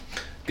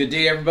Good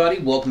day, everybody.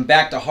 Welcome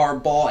back to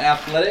Hardball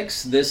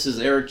Athletics. This is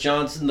Eric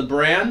Johnson, the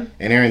brand.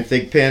 And Aaron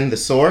Thigpen, the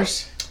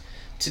source.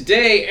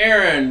 Today,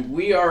 Aaron,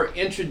 we are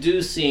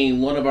introducing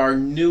one of our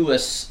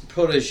newest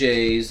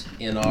proteges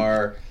in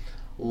our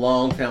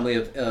long family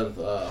of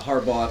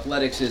Hardball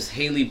Athletics is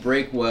Hailey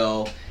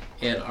Breakwell.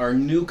 And our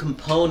new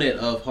component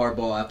of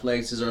Hardball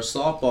Athletics is our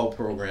softball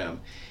program.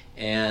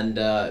 And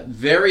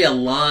very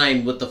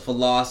aligned with the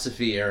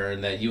philosophy,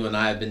 Aaron, that you and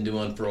I have been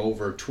doing for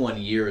over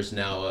 20 years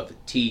now of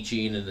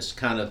teaching and this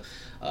kind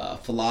of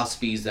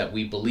philosophies that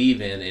we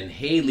believe in. And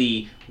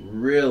Hailey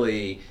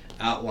really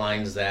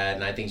outlines that,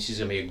 and I think she's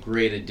going to be a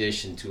great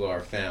addition to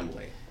our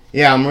family.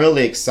 Yeah, I'm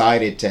really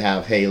excited to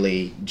have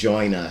Hailey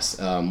join us.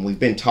 We've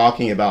been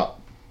talking about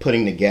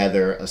putting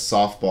together a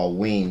softball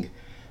wing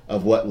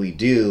of what we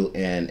do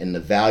and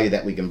the value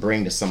that we can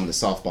bring to some of the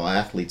softball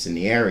athletes in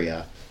the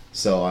area.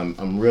 So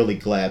I'm really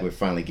glad we're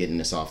finally getting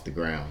this off the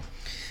ground.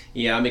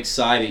 Yeah, I'm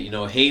excited. You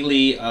know,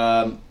 Hailey,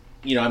 I've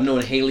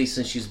known Hailey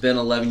since she's been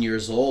 11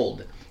 years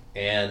old.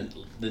 And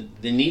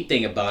the neat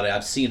thing about it,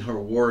 I've seen her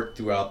work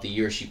throughout the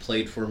year. She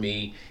played for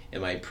me in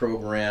my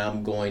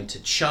program going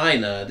to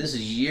China. This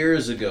is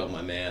years ago,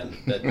 my man.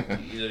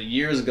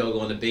 Years ago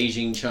going to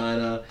Beijing,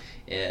 China.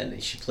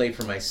 And she played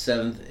for my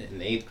 7th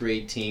and 8th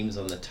grade teams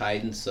on the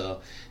Titans.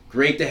 So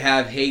great to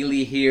have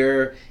Hailey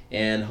here.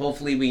 And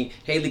hopefully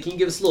Hailey, can you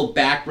give us a little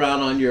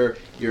background on your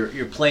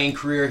playing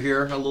career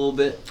here a little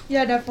bit?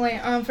 Yeah, definitely.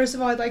 First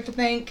of all, I'd like to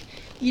thank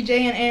EJ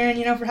and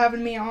Aaron, for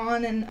having me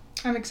on, and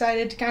I'm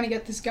excited to kind of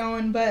get this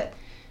going. But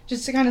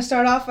just to kind of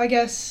start off, I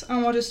guess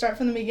I'll just start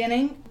from the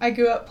beginning. I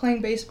grew up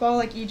playing baseball,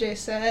 like EJ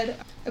said.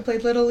 I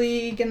played Little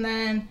League and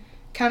then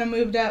kind of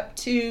moved up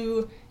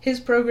to his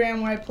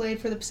program where I played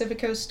for the Pacific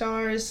Coast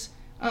Stars,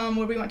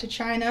 where we went to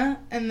China,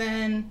 and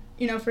then,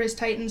 for his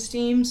Titans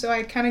team. So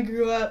I kind of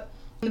grew up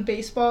on the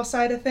baseball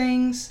side of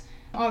things,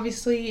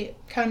 obviously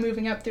kind of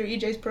moving up through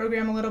EJ's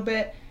program a little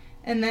bit.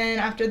 And then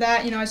after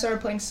that, I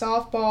started playing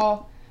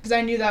softball because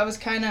I knew that was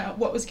kind of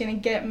what was going to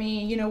get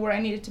me, where I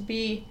needed to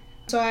be.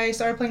 So I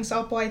started playing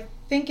softball, I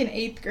think, in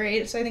 8th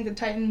grade. So I think the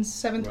Titans,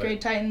 7th grade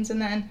Titans,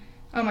 and then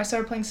I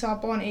started playing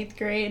softball in 8th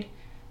grade.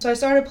 So I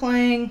started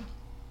playing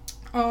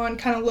on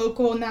kind of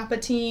local Napa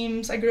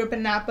teams. I grew up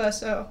in Napa,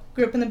 so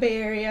grew up in the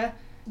Bay Area.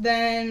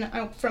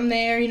 Then from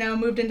there,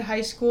 moved into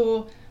high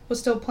school, was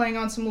still playing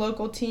on some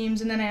local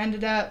teams, and then I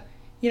ended up,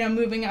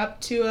 moving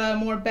up to a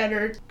more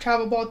better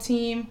travel ball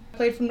team. I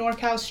played for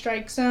NorCal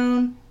Strike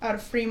Zone out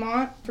of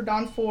Fremont for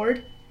Don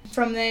Ford.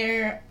 From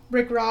there,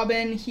 Rick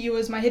Robin, he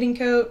was my hitting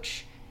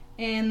coach,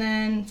 and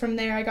then from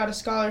there I got a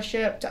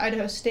scholarship to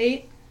Idaho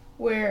State,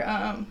 where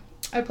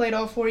I played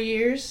all 4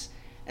 years.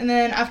 And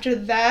then after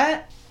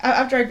that,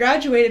 after I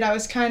graduated, I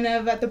was kind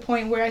of at the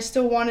point where I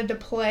still wanted to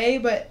play,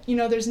 but,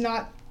 there's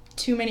not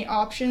too many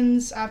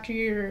options after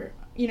you're,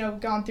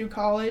 gone through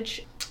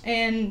college.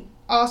 And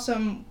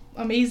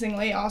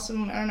amazingly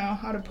awesome, I don't know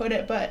how to put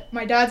it, but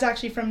my dad's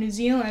actually from New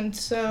Zealand,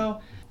 so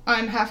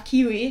I'm half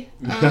Kiwi,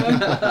 and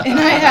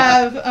I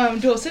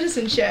have dual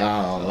citizenship.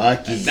 Oh,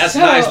 lucky. That's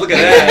nice. Look at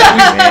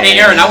that. Hey,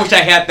 Aaron, I wish I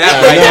had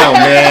that right now.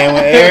 Man.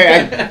 Well,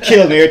 Aaron, I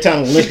killed me every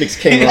time the Olympics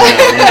came around.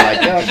 I'm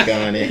like, oh,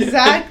 gone it.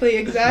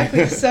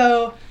 Exactly.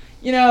 So,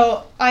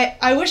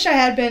 I wish I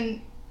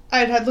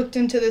had looked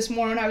into this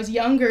more when I was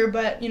younger,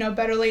 but,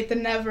 better late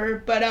than never.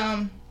 But,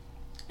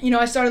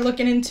 I started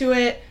looking into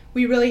it.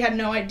 We really had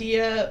no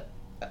idea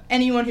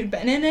anyone who'd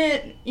been in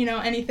it,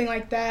 anything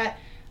like that.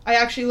 I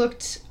actually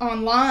looked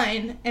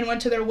online and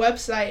went to their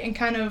website and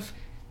kind of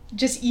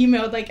just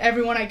emailed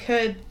everyone I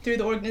could through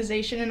the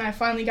organization, and I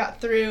finally got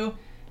through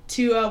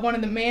to one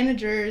of the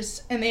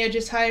managers, and they had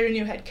just hired a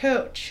new head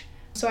coach.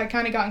 So I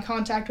kind of got in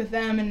contact with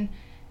them and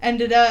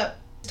ended up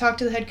talking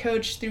to the head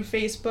coach through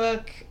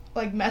Facebook,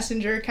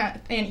 Messenger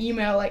and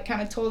email,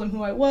 kind of told him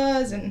who I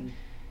was and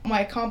my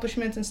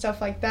accomplishments and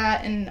stuff like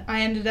that, and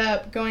I ended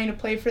up going to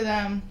play for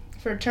them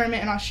for a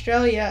tournament in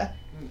Australia.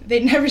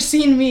 They'd never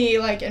seen me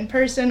in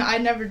person.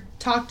 I'd never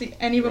talked to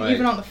anyone,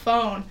 even on the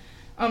phone.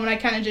 And I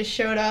kind of just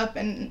showed up,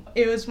 and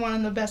it was one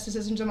of the best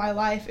decisions of my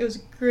life. It was a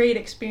great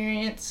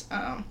experience.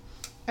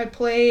 I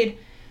played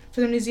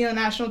for the New Zealand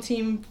national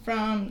team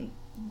from,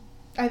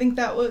 I think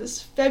that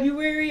was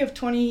February of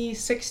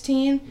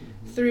 2016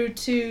 through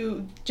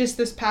to just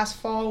this past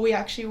fall. We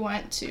actually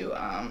went to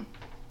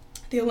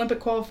the Olympic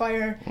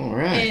qualifier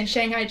in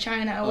Shanghai,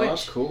 China, which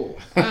that's cool.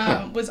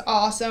 was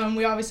awesome.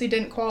 We obviously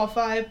didn't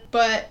qualify,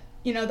 but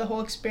the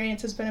whole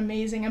experience has been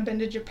amazing. I've been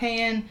to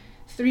Japan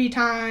 3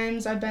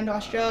 times. I've been to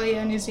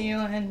Australia, New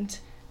Zealand,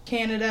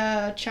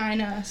 Canada,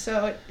 China.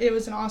 So it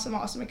was an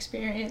awesome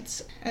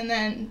experience. And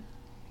then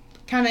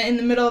kind of in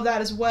the middle of that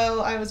as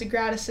well, I was a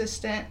grad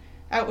assistant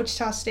at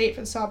Wichita State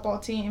for the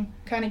softball team,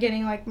 kind of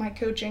getting my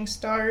coaching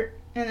start.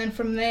 And then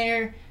from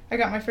there, I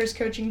got my first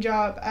coaching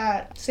job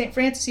at St.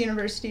 Francis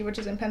University, which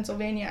is in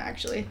Pennsylvania,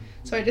 actually.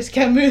 So I just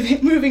kept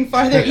moving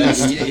farther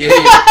east.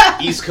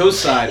 East Coast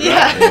side,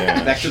 right?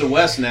 Yeah. Back to the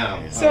west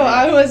now. So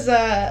I was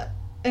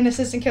an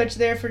assistant coach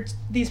there for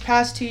these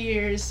past 2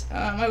 years.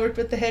 I worked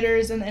with the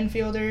hitters and the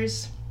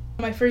infielders.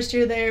 My first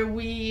year there,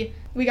 we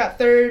got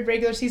third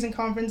regular season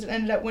conference and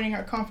ended up winning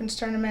our conference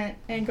tournament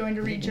and going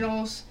to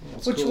regionals,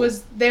 which cool.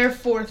 was their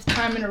third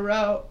time in a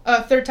row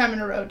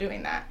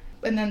doing that.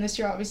 And then this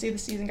year, obviously, the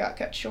season got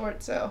cut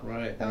short, so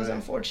that was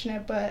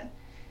unfortunate. But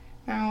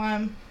now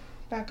I'm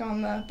back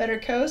on the better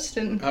coast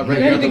and right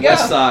ready here on to the go.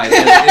 west side,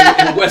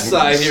 in west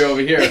side here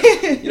over here.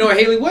 You know,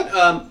 Hailey,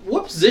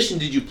 what position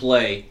did you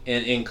play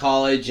in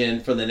college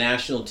and for the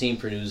national team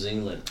for New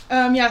Zealand?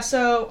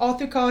 So all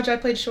through college I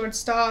played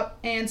shortstop,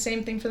 and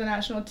same thing for the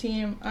national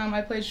team.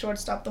 I played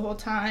shortstop the whole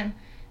time.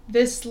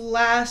 This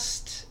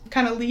last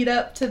kind of lead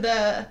up to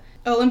the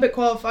Olympic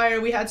qualifier,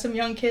 we had some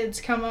young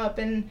kids come up,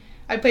 and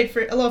I played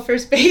for a little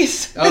first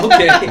base.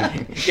 Okay.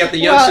 You got the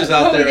youngsters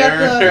out there, we got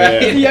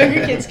Aaron. the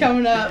younger kids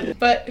coming up.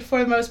 But for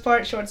the most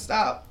part,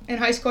 shortstop. In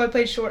high school, I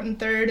played short and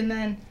third, and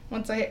then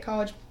once I hit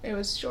college, it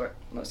was short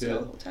most of the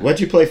whole time. What'd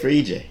you play for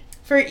EJ?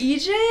 For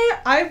EJ,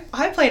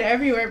 I played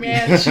everywhere,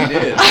 man. She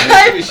did.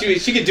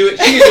 She could do it.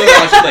 She could do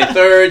it all. She played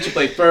third. She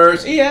played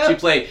first. Yeah.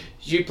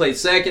 She played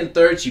second,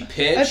 third. She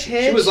pitched.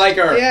 She was like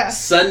our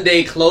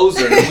Sunday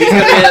closer. We come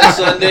in on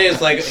Sunday.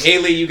 It's like,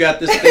 Hailey, you got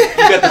this. You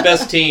got the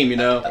best team, you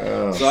know.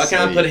 Oh, so I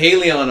kind of put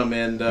Hailey on them,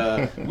 and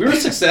we were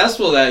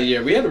successful that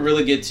year. We had a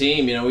really good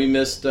team. You know, we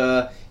missed.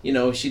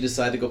 She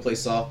decided to go play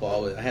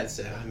softball. I had to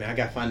say, I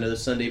got to find another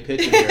Sunday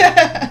pitcher here.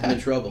 I'm in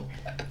trouble.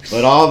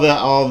 But all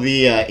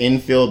the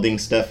infielding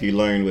stuff you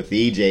learned with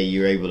EJ,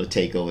 you were able to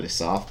take over to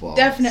softball.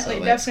 Definitely,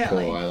 so that's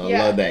definitely. Cool. I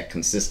love that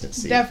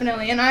consistency.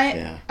 Definitely, and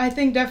I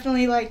think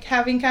definitely like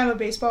having kind of a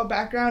baseball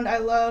background, I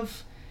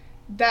love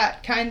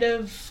that kind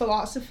of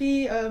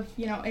philosophy of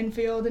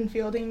infield and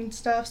fielding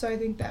stuff. So I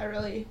think that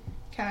really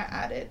kind of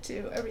added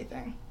to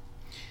everything.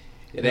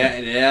 It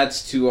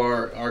adds to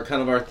our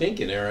kind of our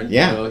thinking, Aaron.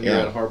 Here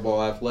at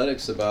Hardball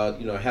Athletics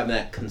about having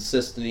that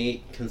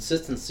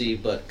consistency,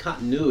 but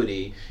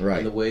continuity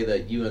in the way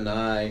that you and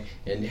I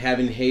and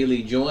having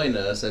Hailey join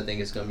us. I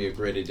think it's going to be a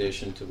great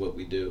addition to what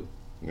we do.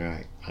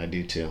 Right, I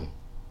do too.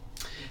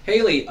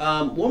 Hailey,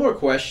 one more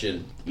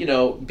question.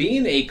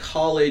 Being a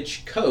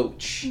college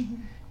coach,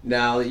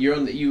 now that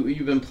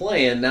you've been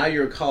playing. Now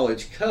you're a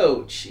college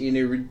coach.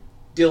 You're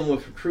dealing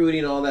with recruiting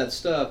and all that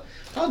stuff.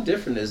 How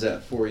different is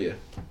that for you?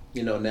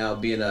 Now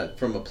being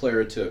from a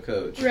player to a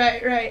coach.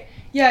 Right.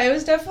 Yeah, it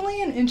was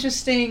definitely an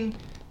interesting,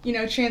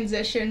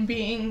 transition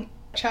being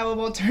travel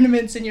ball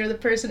tournaments and you're the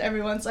person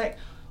everyone's like,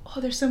 oh,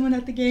 there's someone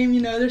at the game,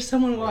 there's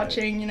someone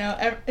watching,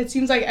 It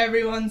seems like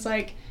everyone's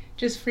like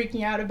just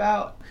freaking out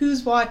about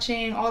who's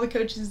watching, all the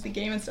coaches at the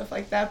game and stuff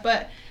like that.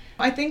 But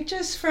I think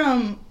just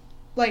from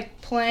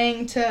like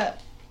playing to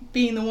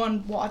being the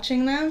one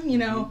watching them,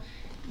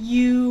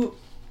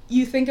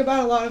 you think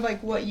about a lot of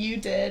like what you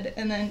did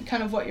and then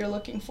kind of what you're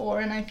looking for.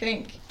 And I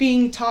think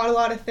being taught a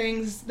lot of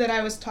things that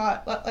I was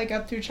taught like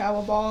up through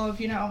travel ball of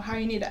how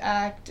you need to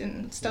act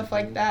and stuff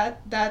like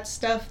that, that's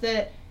stuff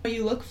that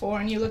you look for.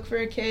 And you look for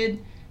a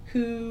kid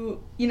who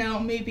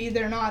maybe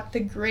they're not the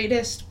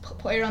greatest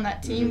player on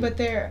that team, but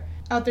they're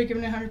out there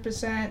giving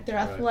 100%, they're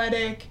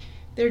athletic,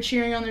 they're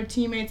cheering on their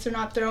teammates, they're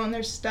not throwing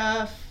their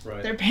stuff,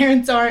 their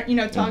parents aren't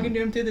talking to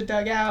them through the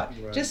dugout,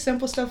 just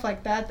simple stuff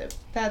like that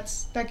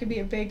could be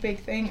a big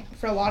thing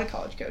for a lot of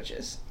college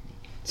coaches.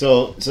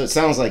 So it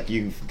sounds like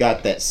you've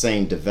got that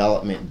same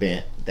development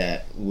bent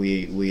that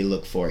we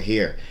look for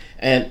here.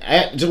 And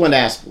I just want to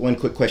ask one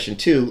quick question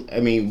too. I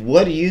mean,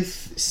 what do you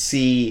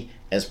see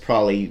as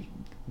probably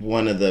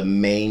one of the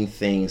main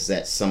things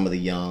that some of the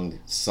young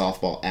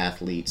softball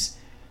athletes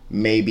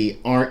maybe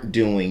aren't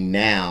doing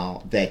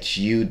now that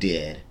you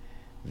did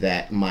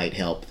that might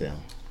help them?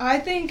 I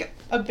think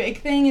a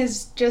big thing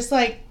is just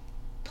like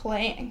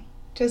playing,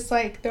 just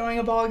like throwing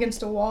a ball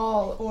against a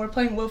wall or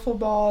playing wiffle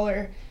ball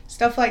or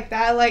stuff like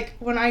that. Like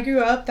when I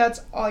grew up,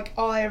 that's like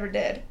all I ever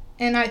did,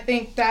 and I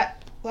think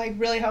that like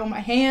really helped my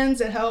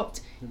hands. It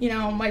helped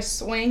my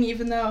swing,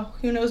 even though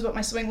who knows what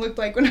my swing looked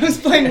like when I was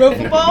playing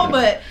wiffle ball.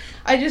 But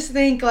I just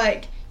think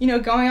like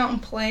going out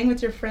and playing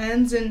with your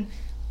friends and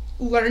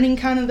learning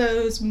kind of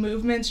those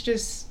movements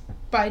just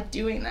by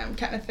doing them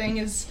kind of thing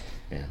is...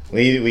 Yeah,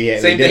 we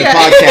did a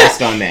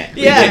podcast on that.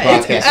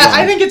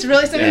 I think it's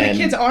really something the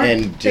kids aren't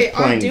and just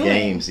playing doing.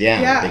 Games.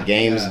 The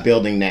games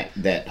building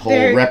that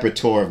whole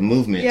repertoire of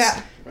movements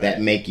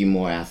that make you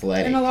more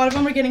athletic. And a lot of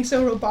them are getting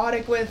so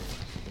robotic with...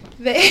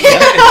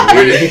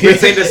 We're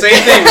saying the same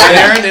thing, right,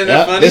 Aaron? Isn't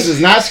that funny? This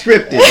is not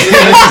scripted. This is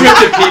not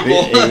scripted,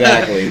 people.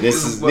 Exactly.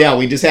 This is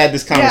we just had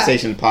this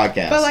conversation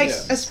podcast.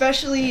 But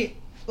especially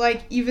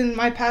like even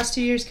my past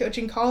 2 years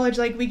coaching college,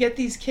 like we get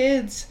these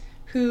kids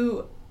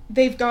who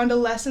they've gone to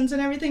lessons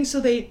and everything, so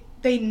they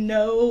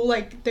know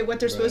like what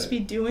they're supposed to be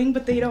doing,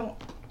 but they don't.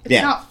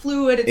 It's not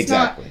fluid. It's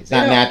not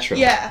natural.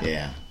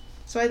 Yeah.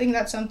 So I think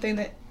that's something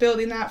that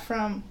building that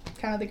from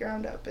kind of the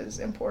ground up is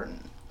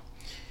important.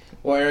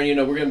 Well, Aaron,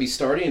 we're going to be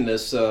starting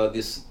this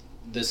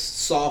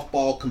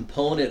softball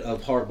component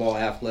of hardball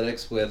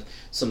athletics with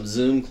some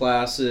Zoom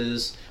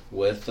classes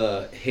with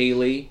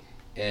Hailey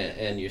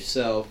and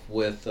yourself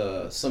with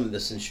some of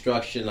this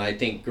instruction. I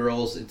think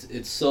girls,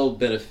 it's so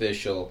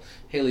beneficial.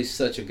 Hailey's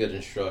such a good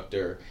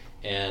instructor,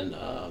 and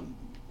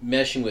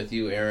meshing with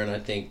you, Aaron, I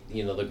think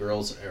the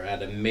girls are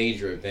at a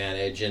major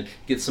advantage and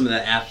get some of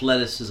that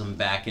athleticism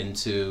back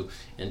into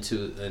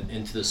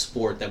the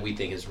sport that we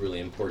think is really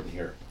important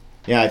here.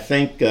 Yeah, I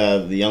think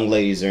the young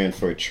ladies are in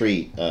for a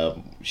treat.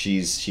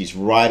 She's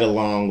right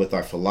along with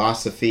our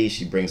philosophy.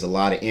 She brings a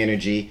lot of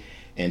energy,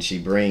 and she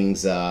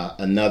brings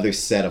another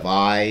set of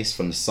eyes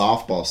from the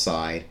softball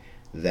side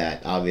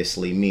that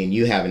obviously me and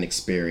you haven't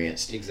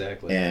experienced.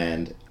 Exactly.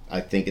 And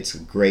I think it's a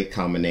great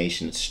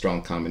combination. It's a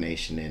strong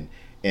combination,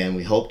 and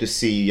we hope to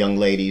see you young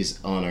ladies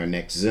on our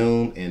next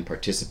Zoom and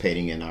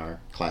participating in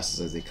our classes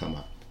as they come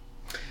up.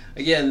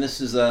 Again,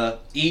 this is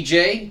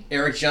EJ,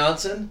 Eric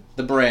Johnson,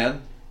 the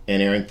brand.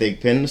 And Aaron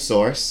Thigpen, the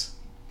source.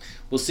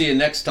 We'll see you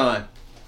next time.